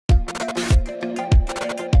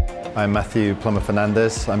I'm Plummer Ferna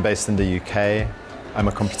ndez. I'm based in the UK. I'm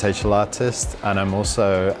a computational artist and I'm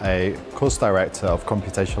also a course director of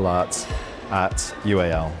computational arts at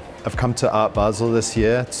UAL. I've come to Art Basel this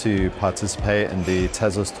year to participate in the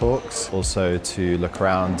Tezos talks, also to look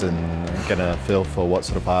around and get a feel for what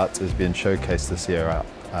sort of art is being showcased this year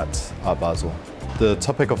at Art Basel. The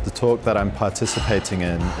topic of the talk that I'm participating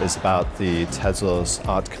in is about the Tezos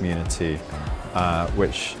art community,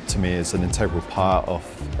 which to me is an integral part of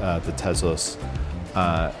the Tezos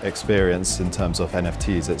experience in terms of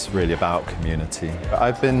NFTs. It's really about community.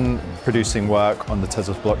 I've been producing work on the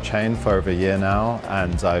Tezos blockchain for over a year now,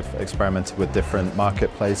 and I've experimented with different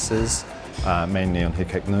marketplaces, mainly on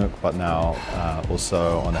Hic, but now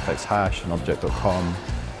also on FXHash and Object.com.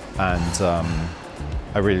 And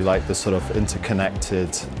I really like this sort of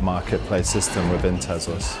interconnected marketplace system within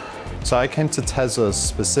Tezos. So I came to Tezos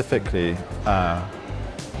specifically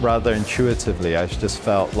rather intuitively. I just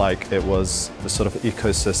felt like it was the sort of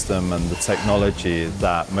ecosystem and the technology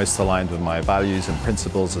that most aligned with my values and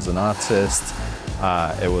principles as an artist.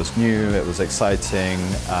 It was new, it was exciting,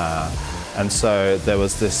 and so there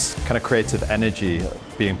was this kind of creative energy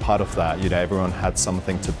being part of that. You know, everyone had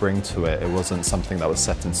something to bring to it. It wasn't something that was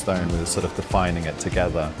set in stone. We were sort of defining it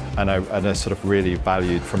together. And I sort of really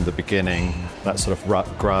valued from the beginning that sort of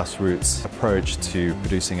grassroots approach to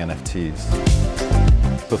producing NFTs.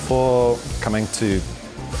 Before coming to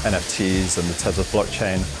NFTs and the Tezos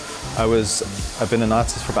blockchain, I've been an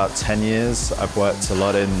artist for about 10 years. I've worked a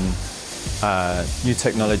lot in new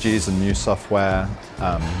technologies and new software.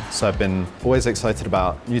 So I've been always excited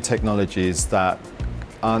about new technologies that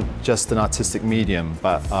aren't just an artistic medium,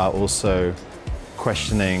 but are also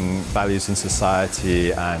questioning values in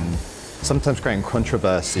society and sometimes creating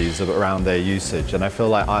controversies around their usage. And I feel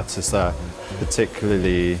like artists are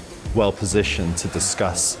particularly well positioned to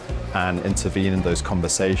discuss and intervene in those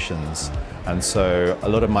conversations. And so a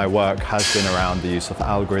lot of my work has been around the use of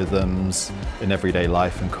algorithms in everyday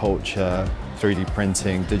life and culture, 3D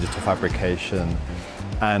printing, digital fabrication,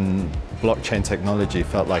 and blockchain technology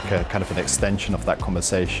felt like a kind of an extension of that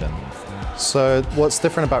conversation. So what's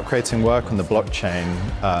different about creating work on the blockchain?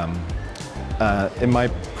 In my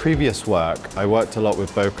previous work, I worked a lot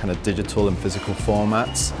with both kind of digital and physical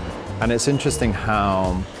formats. And it's interesting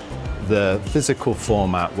how the physical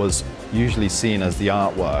format was usually seen as the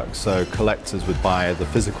artwork. So collectors would buy the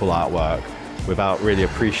physical artwork without really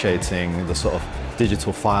appreciating the sort of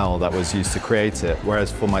digital file that was used to create it.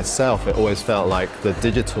 Whereas for myself, it always felt like the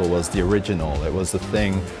digital was the original. It was the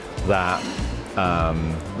thing that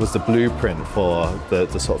was the blueprint for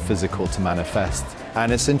the sort of physical to manifest.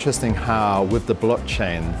 And it's interesting how with the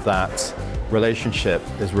blockchain that relationship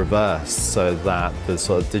is reversed, so that the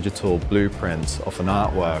sort of digital blueprint of an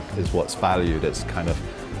artwork is what's valued. It's kind of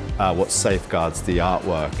what safeguards the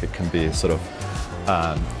artwork. It can be sort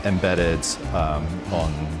of embedded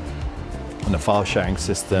on a file sharing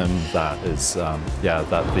system that is,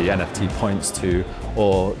 that the NFT points to,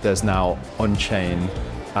 or there's now on-chain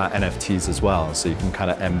NFTs as well, so you can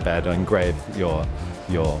kind of embed or engrave your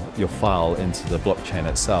file into the blockchain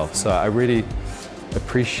itself. So I really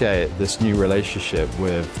appreciate this new relationship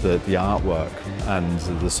with the artwork and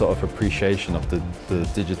the sort of appreciation of the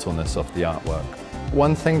digitalness of the artwork.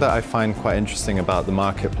 One thing that I find quite interesting about the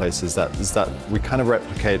marketplace is that we kind of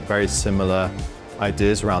replicate very similar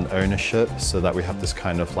ideas around ownership, so that we have this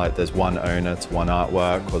kind of like there's one owner to one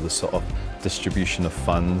artwork, or the sort of distribution of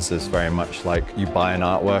funds is very much like you buy an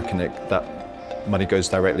artwork and that money goes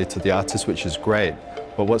directly to the artist, which is great.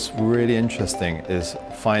 But what's really interesting is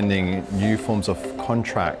finding new forms of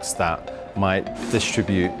contracts that might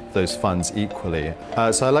distribute those funds equally.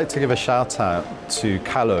 So I'd like to give a shout out to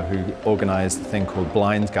Callo, who organized a thing called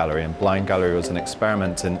Blind Gallery. And Blind Gallery was an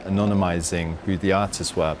experiment in anonymizing who the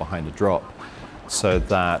artists were behind a drop, so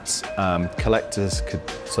that collectors could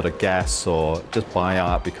sort of guess or just buy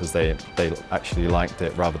art because they actually liked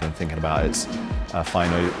it, rather than thinking about its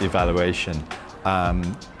final evaluation.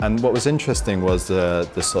 And what was interesting was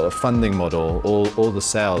the sort of funding model. All the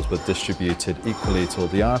sales were distributed equally to all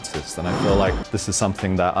the artists, and I feel like this is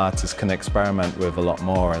something that artists can experiment with a lot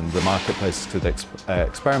more, and the marketplaces could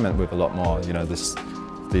experiment with a lot more. You know,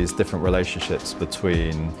 these different relationships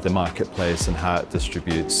between the marketplace and how it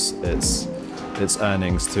distributes its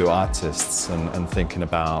earnings to artists, and thinking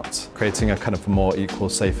about creating a kind of more equal,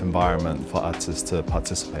 safe environment for artists to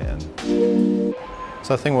participate in.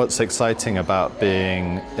 So I think what's exciting about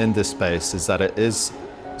being in this space is that it is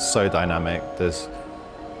so dynamic. There's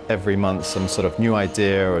every month some sort of new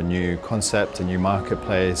idea or new concept, a new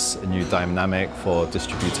marketplace, a new dynamic for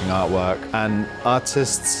distributing artwork. And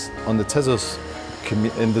artists on the Tezos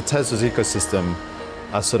in the Tezos ecosystem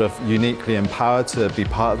are sort of uniquely empowered to be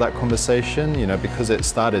part of that conversation, you know, because it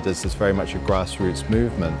started as this very much a grassroots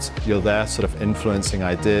movement. You're there sort of influencing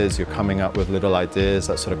ideas, you're coming up with little ideas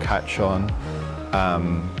that sort of catch on.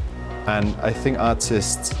 And I think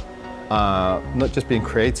artists are not just being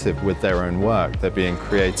creative with their own work, they're being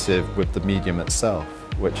creative with the medium itself,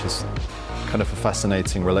 which is kind of a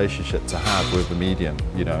fascinating relationship to have with the medium.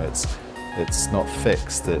 You know, it's not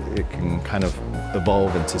fixed, it can kind of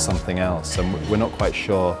evolve into something else, and we're not quite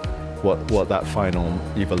sure what that final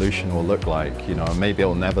evolution will look like. You know, maybe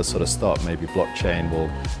it'll never sort of stop. Maybe blockchain will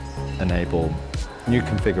enable new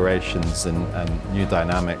configurations and new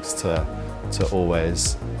dynamics to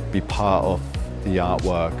always be part of the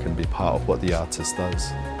artwork and be part of what the artist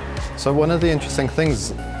does. So one of the interesting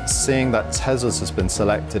things, seeing that Tezos has been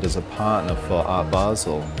selected as a partner for Art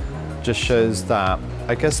Basel, just shows that,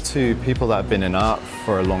 I guess, to people that have been in art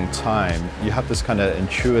for a long time, you have this kind of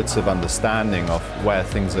intuitive understanding of where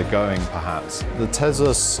things are going, perhaps. The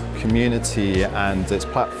Tezos community and its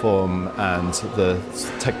platform and the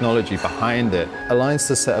technology behind it aligns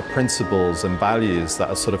to a set of principles and values that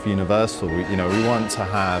are sort of universal. You know, we want to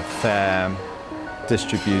have fair,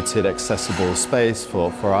 distributed, accessible space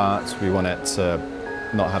for art. We want it to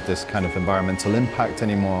not have this kind of environmental impact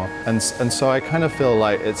anymore. And so I kind of feel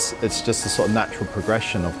like it's just a sort of natural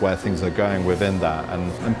progression of where things are going within that.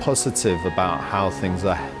 And I'm positive about how things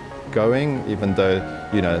are going, even though,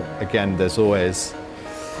 you know, again, there's always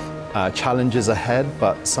challenges ahead,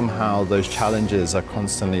 but somehow those challenges are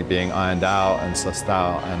constantly being ironed out and sussed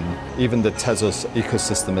out. And even the Tezos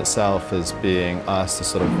ecosystem itself is being asked to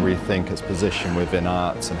sort of rethink its position within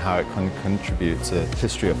arts and how it can contribute to the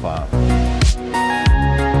history of art.